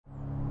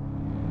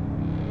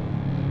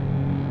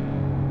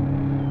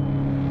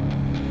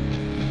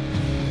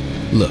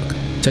Look,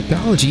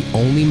 technology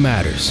only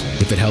matters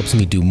if it helps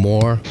me do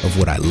more of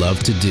what I love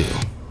to do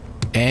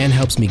and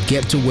helps me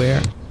get to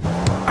where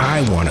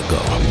I want to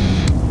go.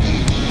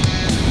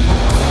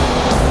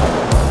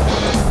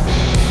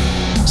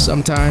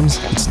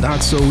 Sometimes it's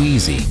not so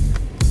easy.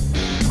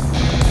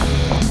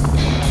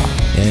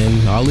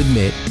 And I'll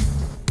admit,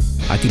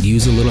 I could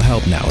use a little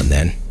help now and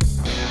then.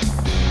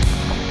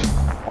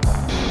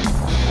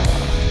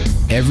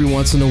 Every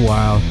once in a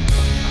while,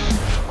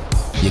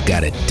 you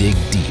gotta dig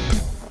deep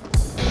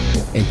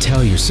and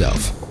tell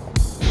yourself,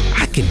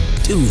 I can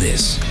do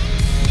this.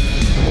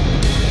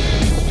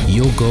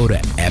 You'll go to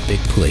epic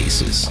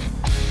places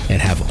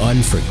and have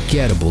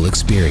unforgettable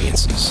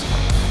experiences.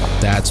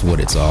 That's what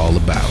it's all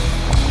about.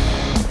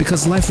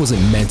 Because life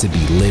wasn't meant to be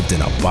lived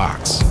in a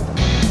box.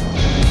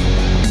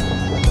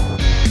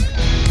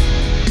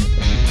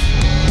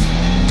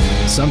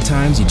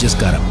 Sometimes you just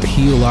gotta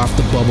peel off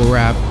the bubble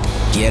wrap,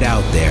 get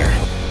out there,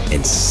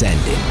 and send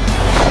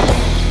it.